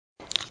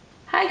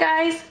Hi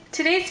guys!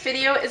 Today's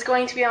video is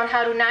going to be on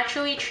how to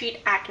naturally treat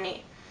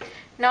acne.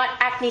 Not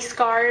acne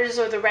scars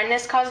or the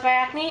redness caused by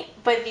acne,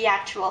 but the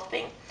actual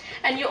thing.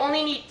 And you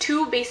only need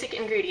two basic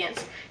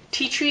ingredients: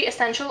 tea tree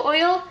essential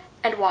oil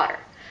and water.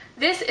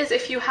 This is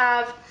if you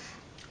have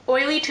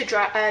oily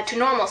to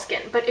normal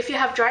skin, but if you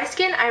have dry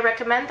skin, I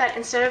recommend that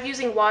instead of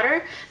using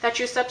water, that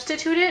you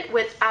substitute it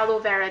with aloe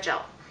vera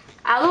gel.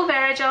 Aloe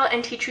vera gel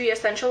and tea tree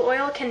essential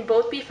oil can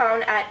both be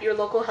found at your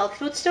local health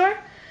food store.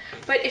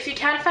 But if you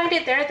can't find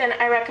it there, then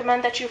I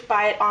recommend that you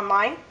buy it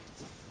online.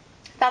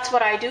 That's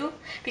what I do,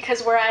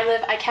 because where I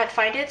live I can't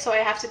find it, so I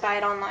have to buy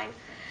it online.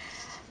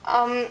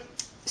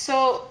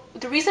 So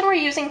the reason we're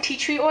using tea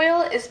tree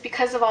oil is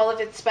because of all of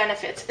its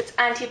benefits. It's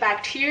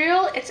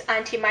antibacterial, it's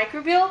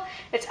antimicrobial,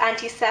 it's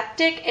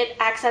antiseptic, it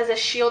acts as a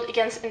shield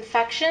against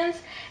infections,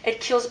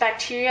 it kills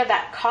bacteria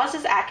that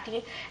causes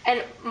acne,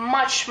 and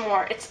much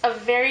more.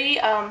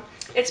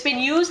 It's been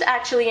used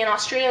actually in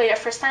Australia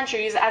for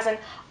centuries as an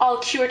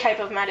all-cure type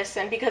of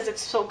medicine because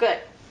it's so good.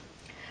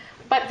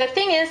 But the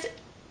thing is,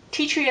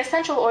 tea tree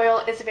essential oil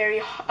is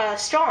very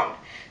strong,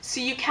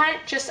 so you can't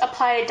just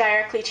apply it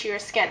directly to your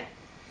skin.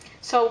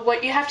 So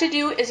what you have to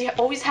do is you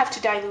always have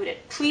to dilute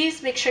it.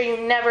 Please make sure you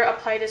never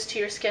apply this to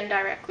your skin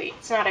directly.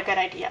 It's not a good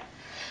idea.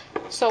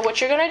 So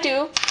what you're going to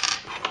do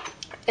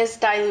is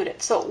dilute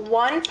it. So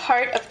 1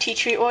 part of tea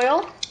tree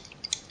oil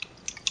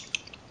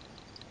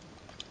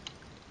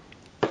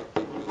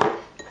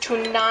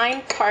to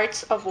 9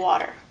 parts of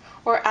water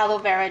or aloe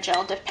vera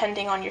gel,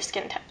 depending on your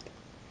skin type.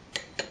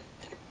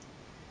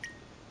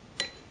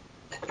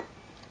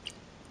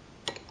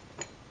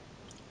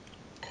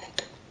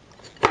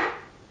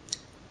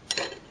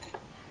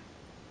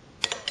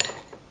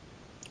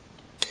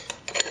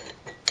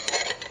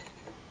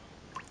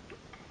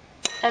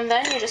 And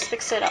then you just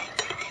mix it up.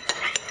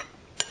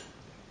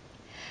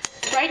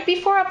 Right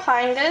before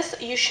applying this,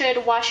 you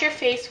should wash your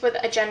face with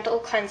a gentle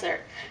cleanser.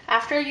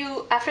 After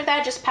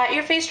that, just pat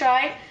your face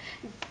dry,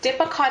 dip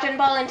a cotton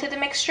ball into the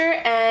mixture,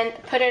 and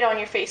put it on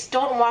your face.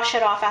 Don't wash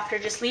it off after,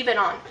 just leave it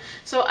on.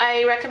 So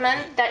I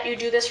recommend that you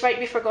do this right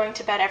before going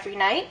to bed every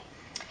night.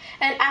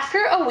 And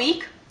after a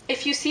week,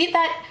 if you see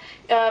that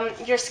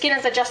your skin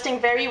is adjusting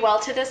very well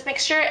to this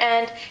mixture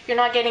and you're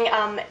not getting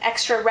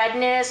extra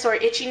redness or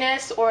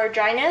itchiness or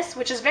dryness,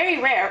 which is very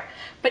rare,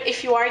 but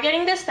if you are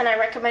getting this, then I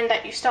recommend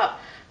that you stop.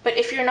 But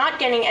if you're not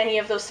getting any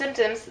of those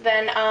symptoms,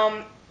 then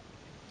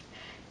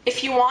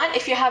if you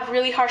have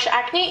really harsh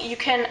acne, you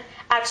can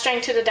add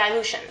strength to the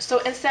dilution. So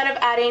instead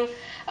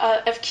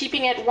of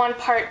keeping it 1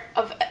 part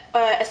of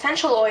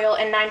essential oil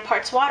and 9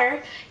 parts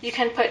water, you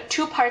can put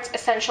 2 parts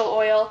essential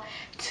oil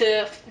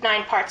to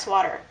 9 parts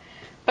water.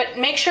 But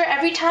make sure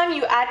every time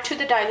you add to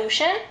the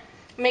dilution,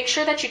 make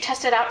sure that you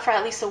test it out for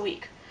at least a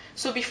week.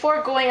 So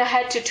before going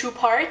ahead to 2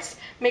 parts,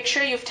 make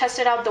sure you've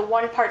tested out the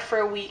 1 part for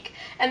a week.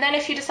 And then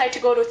if you decide to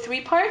go to 3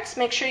 parts,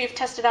 make sure you've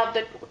tested out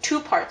the 2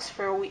 parts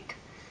for a week.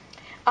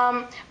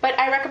 But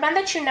I recommend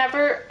that you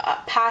never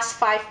pass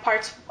 5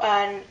 parts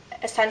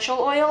essential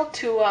oil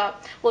to,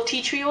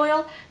 tea tree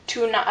oil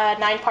to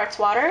 9 parts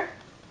water.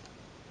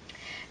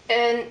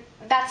 And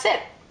that's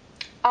it.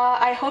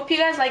 I hope you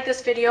guys liked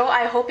this video.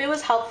 I hope it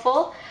was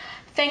helpful.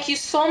 Thank you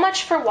so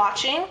much for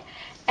watching,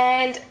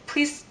 and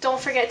please don't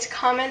forget to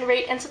comment,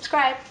 rate, and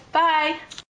subscribe. Bye!